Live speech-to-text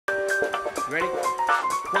Ready?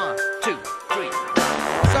 1, 2, 3.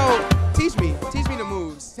 So teach me the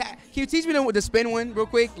moves. Can you teach me the spin one real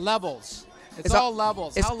quick? Levels. It's all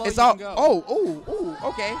levels. How low it's you all, can go.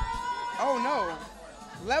 Okay. Oh no.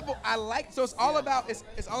 Level. I like. So it's all about. It's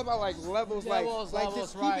all about like levels. Levels, like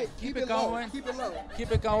levels, just right. Keep it going. Low. Keep it low.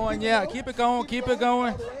 Keep it going. Yeah. Keep it going. Keep it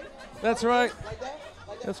going. That's right. Like that.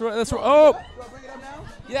 That's right. That's right. Oh. Do I bring it up now?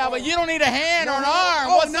 Yeah, but you don't need a hand or an arm.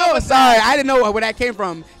 Oh What's no, up with sorry. that? I didn't know where that came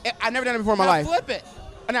from. I've never done it before in my Now life. flip it.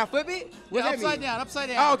 Now flip it. What's Yeah, that upside mean? down. Upside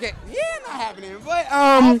down. Oh, okay. Yeah, not happening. But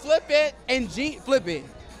I'll flip it. and flip it.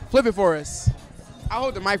 Flip it for us. I'll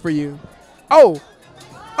hold the mic for you. Oh.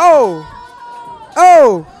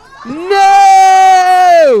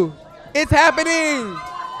 No! It's happening.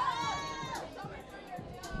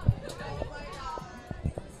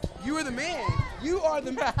 You are the man. You are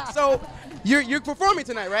the man. So you're performing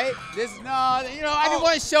tonight, right? No, you know, I just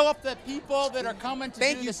want to show up the people that are coming to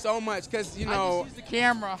Thank do you this. so much, because you I know, just use the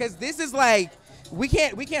camera. because this is like we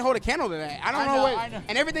can't hold a candle to that. I don't know what. I know.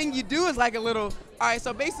 And everything you do is like a little. All right,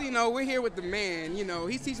 so basically, you know, we're here with the man. You know,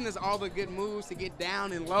 he's teaching us all the good moves to get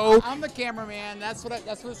down and low. I'm the cameraman. That's what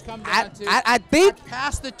it's come down to. I think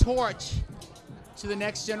pass the torch to the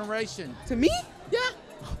next generation. to me. Yeah.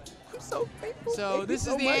 I'm so thankful. So Thank this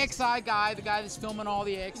you is so the much. AXI guy, the guy that's filming all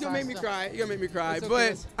the AXI You're gonna make me stuff. cry. You're gonna make me cry. It's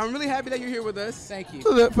But okay. I'm really happy that you're here with us. Thank you.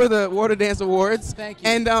 For the Water Dance Awards. Thank you.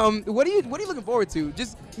 And what are you looking forward to?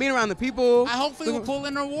 Just being around the people. I hopefully will pull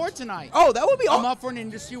in an award tonight. Oh, that would be I'm awesome. up for an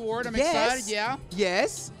industry award. I'm Yes. excited. Yeah.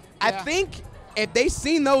 Yes. I Yeah. think if they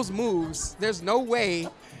seen those moves, there's no way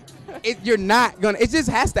you're not gonna. It just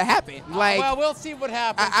has to happen. Like, well, we'll see what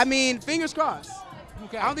happens. I mean, fingers crossed.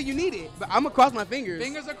 Okay. I don't think you need it, but I'm gonna cross my fingers.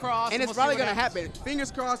 Fingers are crossed. And it's we'll probably see what gonna happens. happen.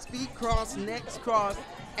 Fingers crossed, feet crossed, necks crossed,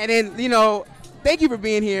 and then thank you for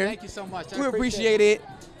being here. Thank you so much. I We appreciate it.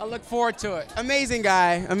 I look forward to it. Amazing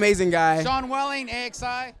guy. Amazing guy. Shawn Welling,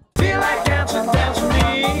 AXI. Feel like dancing, dance with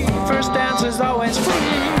me. First dance is always free.